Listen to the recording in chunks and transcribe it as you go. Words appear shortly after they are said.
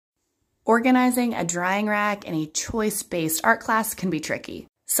Organizing a drying rack in a choice-based art class can be tricky,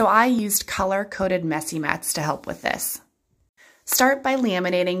 so I used color-coded messy mats to help with this. Start by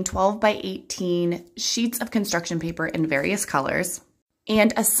laminating 12 by 18 sheets of construction paper in various colors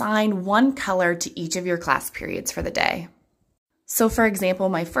and assign one color to each of your class periods for the day. So for example,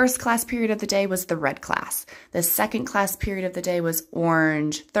 my first class period of the day was the red class. The second class period of the day was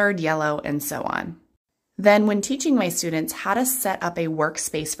orange, third yellow, and so on. Then when teaching my students how to set up a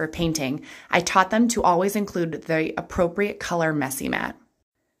workspace for painting, I taught them to always include the appropriate color messy mat.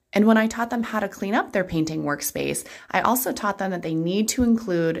 And when I taught them how to clean up their painting workspace, I also taught them that they need to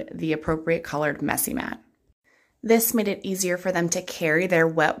include the appropriate colored messy mat. This made it easier for them to carry their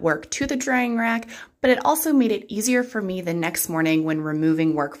wet work to the drying rack, but it also made it easier for me the next morning when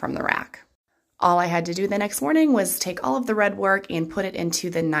removing work from the rack. All I had to do the next morning was take all of the red work and put it into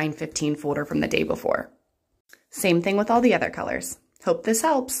the 9:15 folder from the day before. Same thing with all the other colors. Hope this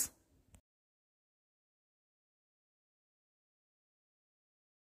helps.